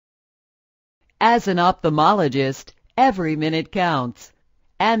As an ophthalmologist, every minute counts.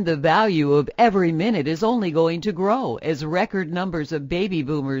 And the value of every minute is only going to grow as record numbers of baby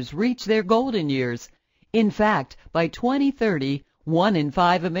boomers reach their golden years. In fact, by 2030, 1 in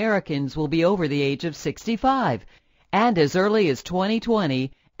 5 Americans will be over the age of 65. And as early as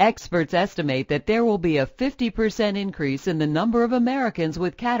 2020, experts estimate that there will be a 50% increase in the number of Americans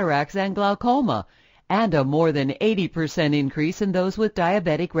with cataracts and glaucoma, and a more than 80% increase in those with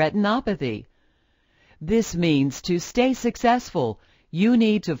diabetic retinopathy. This means to stay successful, you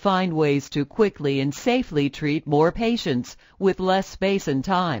need to find ways to quickly and safely treat more patients with less space and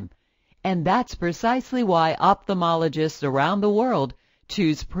time. And that's precisely why ophthalmologists around the world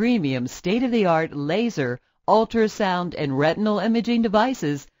choose premium state-of-the-art laser, ultrasound, and retinal imaging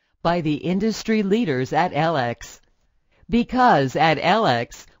devices by the industry leaders at Ellex. Because at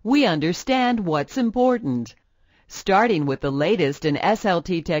Ellex, we understand what's important. Starting with the latest in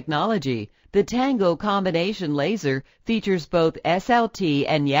SLT technology, the Tango combination laser features both SLT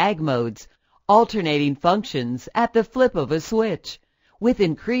and YAG modes, alternating functions at the flip of a switch. With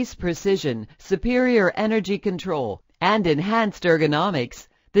increased precision, superior energy control, and enhanced ergonomics,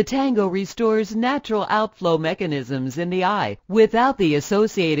 the Tango restores natural outflow mechanisms in the eye without the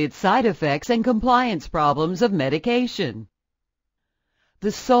associated side effects and compliance problems of medication.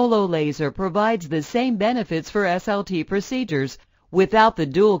 The Solo laser provides the same benefits for SLT procedures without the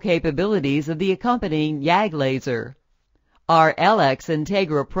dual capabilities of the accompanying YAG laser. Our Ellex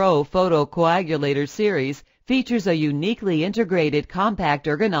Integra Pro Photocoagulator series features a uniquely integrated compact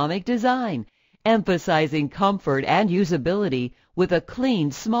ergonomic design, emphasizing comfort and usability with a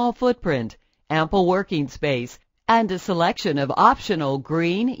clean, small footprint, ample working space, and a selection of optional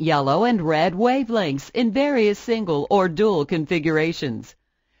green, yellow, and red wavelengths in various single or dual configurations.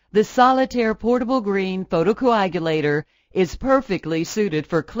 The Solitaire portable green photocoagulator is perfectly suited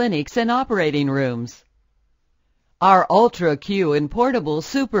for clinics and operating rooms. Our Ultra Q and portable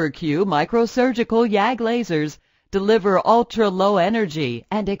Super Q microsurgical YAG lasers deliver ultra-low energy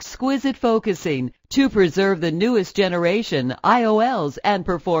and exquisite focusing to preserve the newest generation IOLs and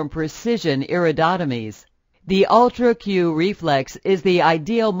perform precision iridotomies. The Ultra Q Reflex is the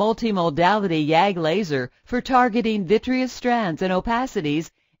ideal multimodality YAG laser for targeting vitreous strands and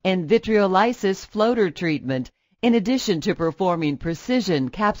opacities and vitreolysis floater treatment, in addition to performing precision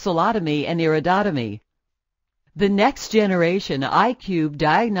capsulotomy and iridotomy. The next generation iCube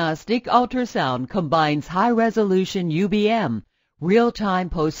diagnostic ultrasound combines high-resolution UBM, real-time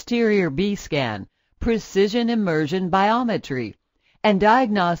posterior B-scan, precision immersion biometry, and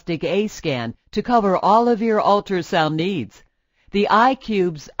diagnostic A-scan to cover all of your ultrasound needs. The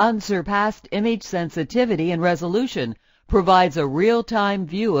iCube's unsurpassed image sensitivity and resolution provides a real-time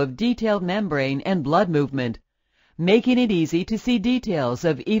view of detailed membrane and blood movement, making it easy to see details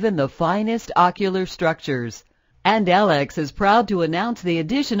of even the finest ocular structures. And Ellex is proud to announce the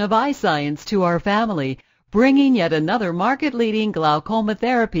addition of eye science to our family, bringing yet another market-leading glaucoma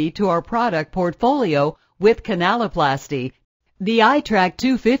therapy to our product portfolio with canaloplasty. The iTrack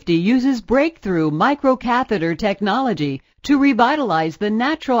 250 uses breakthrough microcatheter technology to revitalize the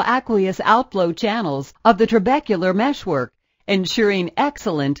natural aqueous outflow channels of the trabecular meshwork, ensuring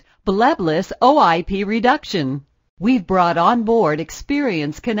excellent, blebless OIP reduction. We've brought on board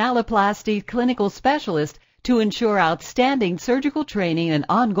experienced canaloplasty clinical specialists to ensure outstanding surgical training and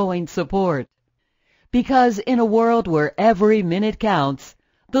ongoing support. Because in a world where every minute counts,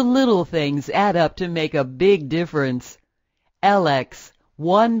 the little things add up to make a big difference. Ellex,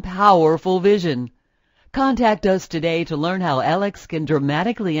 one powerful vision. Contact us today to learn how Ellex can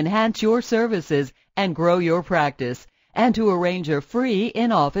dramatically enhance your services and grow your practice, and to arrange a free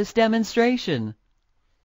in-office demonstration.